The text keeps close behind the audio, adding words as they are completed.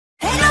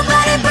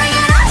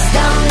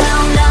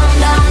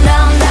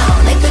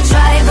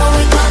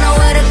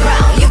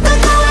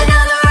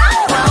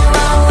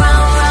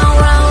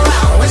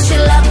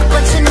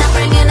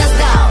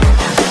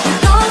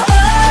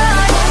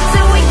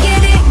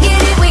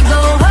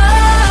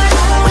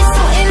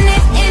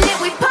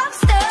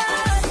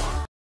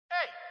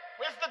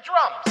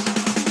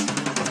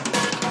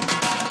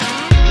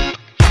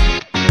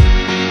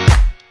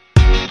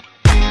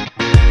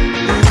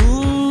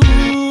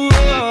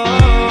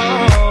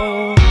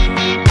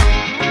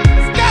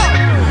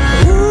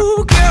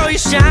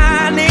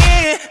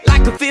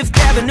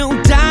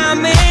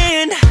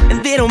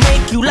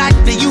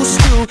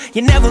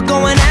you're never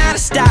going out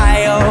of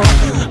style.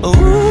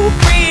 Ooh,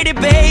 pretty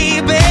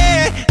baby,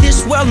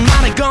 this world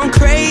might have gone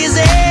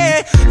crazy.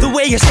 The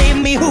way you save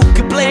me, who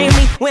could blame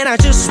me when I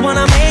just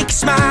wanna make you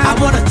smile? I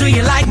wanna throw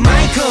you like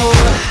Michael,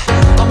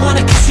 I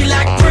wanna kiss you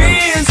like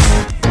Prince.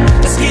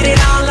 Let's get it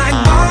on like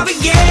Marvin,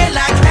 yeah,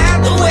 like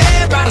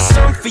Hathaway. Write a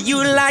song for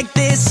you like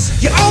this.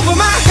 You're over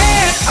my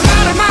head, I'm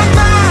out of my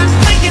mind,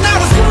 thinking I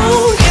was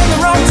born in the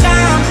wrong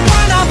time.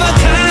 One of a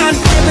kind,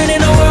 living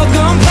in a world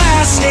gone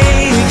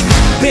plastic.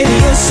 Baby,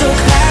 you're so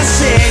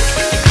classic.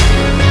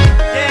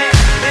 Yeah,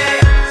 yeah,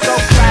 so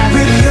classic.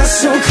 Baby, you're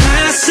so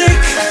classic.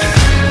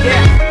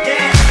 Yeah,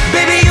 yeah.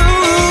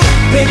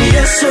 Baby,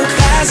 you're so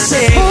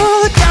classic.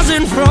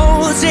 4,000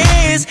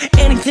 roses,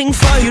 anything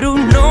for you to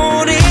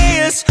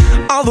notice.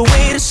 All the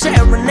way to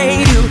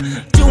serenade you,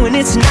 doing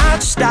it's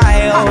not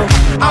style.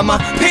 I'ma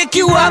pick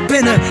you up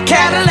in a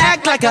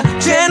Cadillac like a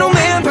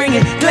gentleman, bring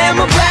it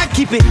glamour back,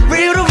 keep it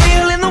real to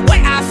real in the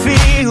way I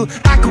feel.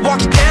 I could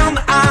walk you down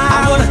the aisle.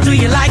 I wanna throw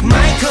you like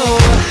Michael,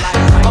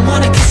 I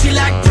wanna kiss you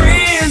like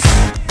Prince.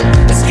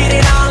 Let's get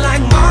it on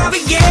like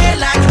Marvin, yeah,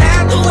 like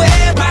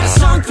Hathaway. Write a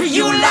song for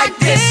you like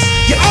this.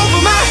 You're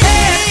over my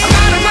head, I'm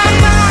out of my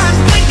mind,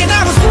 thinking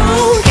I was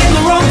born in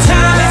the wrong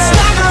time. It's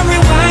like I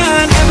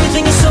rewind,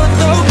 everything is so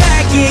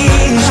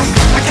throwback-ish.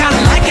 I kinda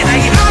like it how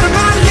you're out of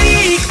my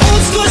league.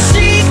 Old school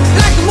chic,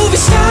 like a movie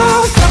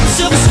star from a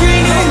silver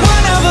screen. You're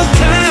one of a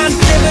kind,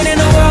 living in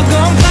a world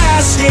gone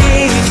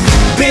plastic.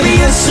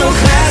 Baby, you're so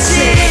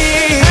classic.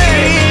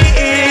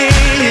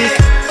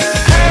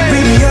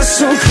 Baby, you're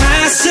so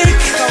classic.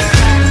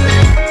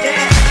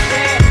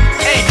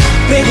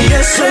 Baby,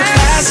 you're so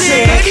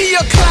classic. Baby,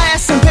 you're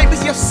class and baby,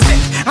 you're sick.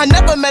 I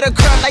never met a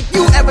girl like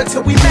you ever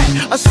till we met.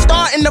 A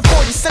star in the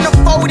 40s,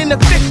 centerfold in the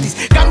 50s.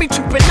 Got me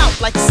tripping out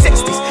like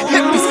 60s.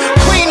 Hippies,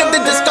 queen of the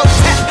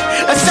discotheque.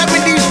 A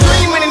 70s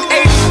dream and an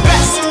 80s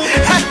best.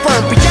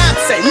 Hepburn,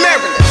 Beyonce,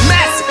 Marilyn,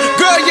 Massive.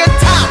 Girl, you're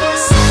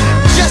timeless.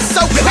 Just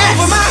so classy. You're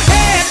over my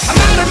head, I'm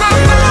out of my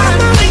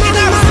mind, thinking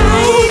I was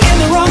born in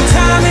the wrong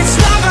time. It's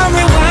love I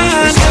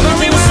rewind,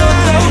 everything was so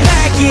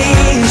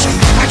throwback-ish.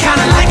 I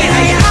kinda like it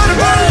how you're out of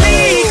my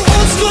league.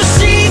 Old school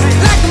chic,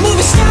 like a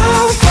movie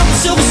star from a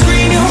silver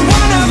screen. You're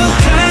one of a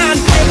kind,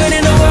 living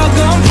in a world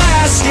gone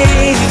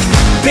plastic.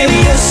 Baby,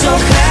 you're so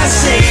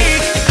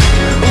classic.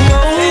 Whoa,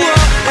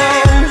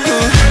 oh,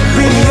 oh.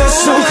 Baby, you're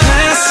so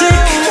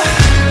classic.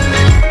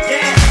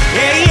 Yeah,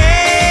 yeah,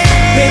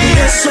 yeah. Baby,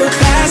 you're so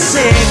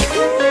classic.